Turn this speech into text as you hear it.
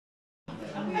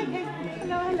Okay.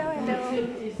 Hello, hello, hello.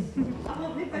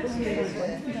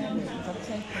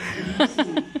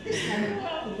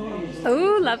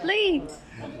 Oh, lovely.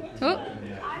 Oh,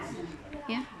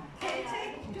 yeah.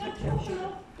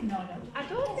 I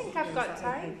don't think I've got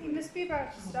time. You must be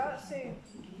about to start soon.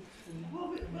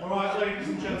 Alright, ladies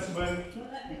and gentlemen,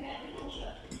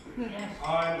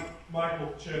 I'm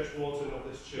Michael, church warden of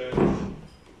this church.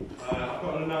 I've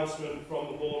got an announcement from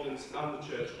the wardens and the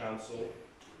church council.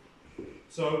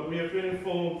 So we have been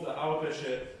informed that our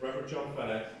bishop, Reverend John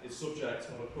Fenwick, is subject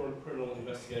to a current criminal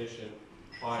investigation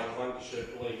by Lancashire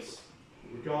Police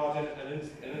regarding an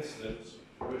incident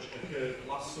which occurred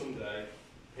last Sunday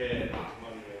here at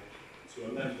Emmanuel to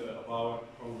a member of our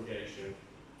congregation.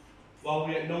 While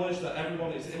we acknowledge that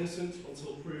everyone is innocent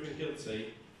until proven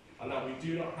guilty and that we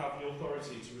do not have the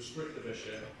authority to restrict the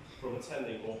bishop from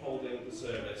attending or holding the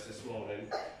service this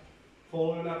morning,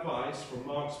 following advice from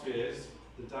Mark Spears,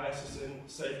 the diocesan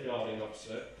safeguarding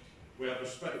officer, we have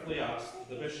respectfully asked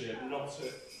the bishop not to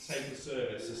take the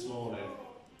service this morning.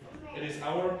 It is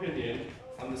our opinion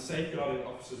and the safeguarding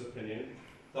officer's opinion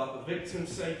that the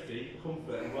victim's safety,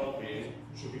 comfort and well-being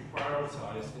should be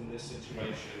prioritised in this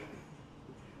situation.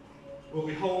 We'll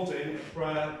be holding a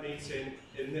prayer meeting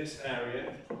in this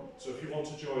area, so if you want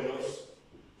to join us,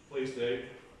 please do.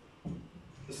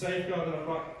 The safeguarding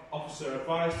officer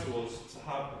advised to us to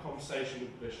have a conversation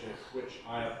with the bishop, which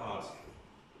I have had,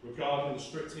 regarding the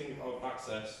restricting of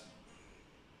access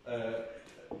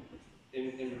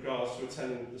in regards to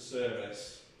attending the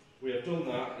service. We have done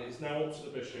that. It is now up to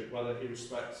the bishop whether he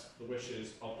respects the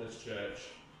wishes of this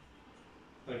church.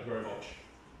 Thank you very much.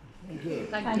 Thank you.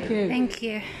 Thank you. Thank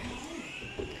you.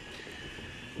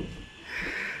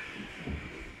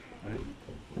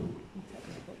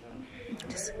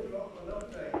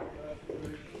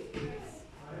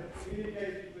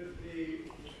 Communicated with the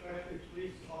respective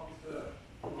police officer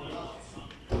in the last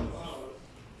couple of hours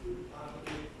and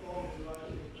we informed the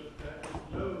writing that there is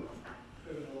no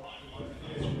criminal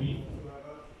investigation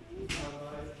whatsoever,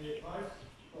 and the advice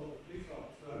from the police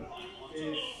officer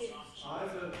is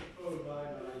either to phone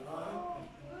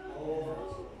 999 or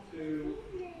to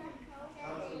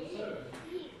cancel the service.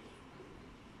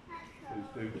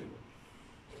 Please do.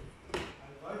 I'd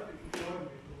like you to join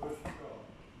me for worship God.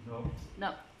 No. No.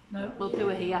 No, we'll do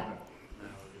it here.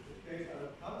 In case I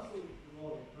have cancelled the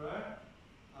morning prayer,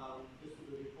 and this will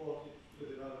be reported to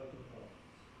the relevant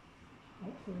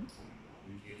authorities.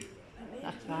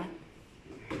 That's fine.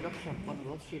 Looks like one of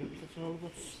us, she looks at all of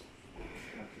us.